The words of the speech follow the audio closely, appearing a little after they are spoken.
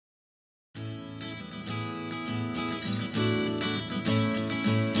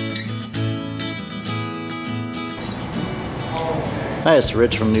Hi, it's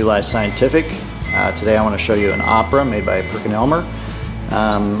Rich from New Life Scientific. Today I want to show you an Opera made by Perkin Elmer.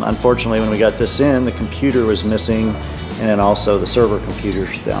 Unfortunately, when we got this in, the computer was missing, and then also the server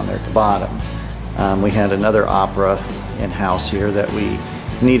computer's down there at the bottom. We had another Opera in-house here that we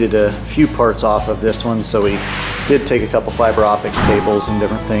needed a few parts off of this one, so we did take a couple fiber optic cables and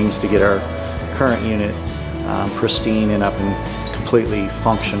different things to get our current unit pristine and up and completely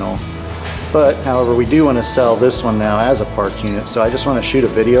functional. But however, we do want to sell this one now as a parts unit, so I just want to shoot a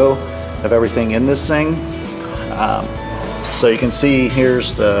video of everything in this thing. So you can see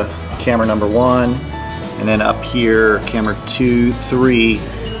here's the camera number 1, and then up here camera 2, 3,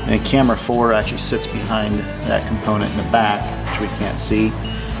 and camera 4 actually sits behind that component in the back, which we can't see.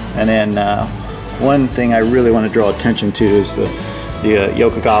 And then one thing I really want to draw attention to is the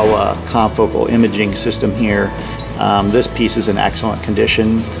Yokogawa Confocal imaging system here. This piece is in excellent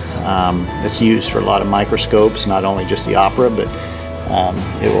condition. It's used for a lot of microscopes, not only just the Opera, but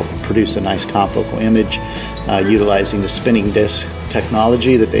it will produce a nice confocal image utilizing the spinning disc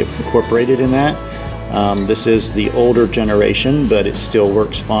technology that they've incorporated in that. This is the older generation, but it still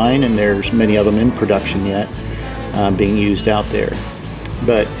works fine, and there's many of them in production yet being used out there.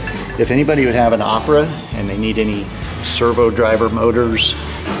 But if anybody would have an Opera and they need any servo driver motors,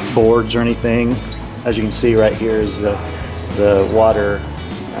 boards, or anything, as you can see right here is the water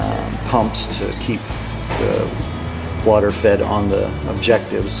pumps to keep the water fed on the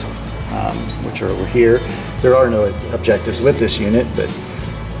objectives, which are over here. There are no objectives with this unit, but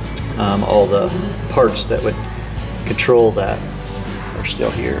all the parts that would control that are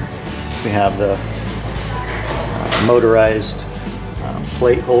still here. We have the motorized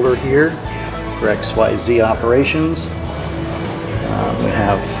plate holder here for XYZ operations. We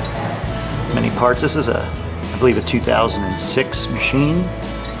have many parts. This is I believe a 2006 machine.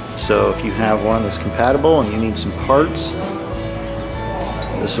 So if you have one that's compatible and you need some parts,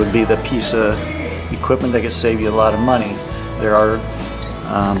 this would be the piece of equipment that could save you a lot of money. There are,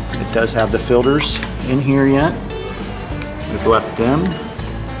 it does have the filters in here yet. We've left them.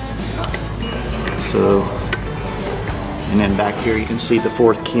 So, and then back here you can see the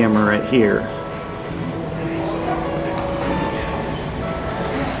 4th camera right here.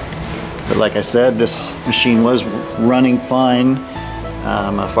 But like I said, this machine was running fine.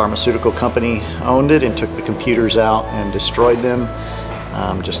 A pharmaceutical company owned it and took the computers out and destroyed them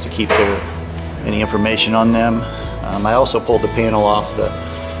just to keep any information on them. I also pulled the panel off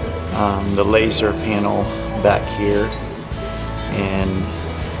the laser panel back here, and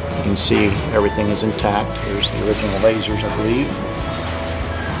you can see everything is intact. Here's the original lasers, I believe,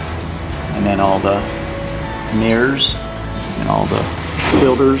 and then all the mirrors and all the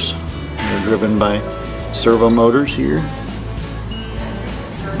filters. They're driven by servo motors here,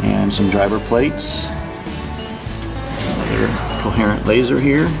 and some driver plates. Another coherent laser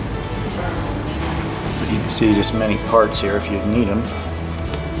here. But you can see just many parts here if you need them.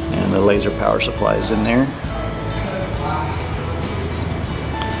 And the laser power supply is in there.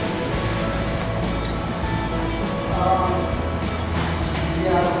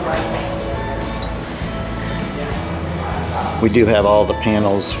 We do have all the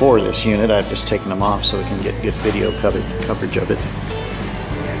panels for this unit. I've just taken them off so we can get good video coverage of it.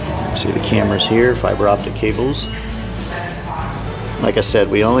 You see the cameras here, fiber optic cables. Like I said,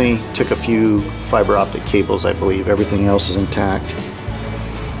 we only took a few fiber optic cables, I believe. Everything else is intact.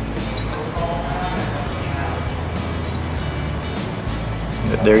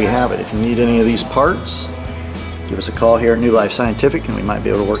 But there you have it. If you need any of these parts, give us a call here at New Life Scientific and we might be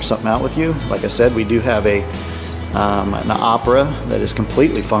able to work something out with you. Like I said, we do have an Opera that is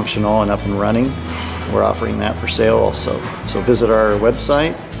completely functional and up and running. We're offering that for sale also. So visit our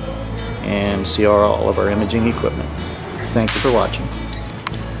website and see all of our imaging equipment. Thank you for watching.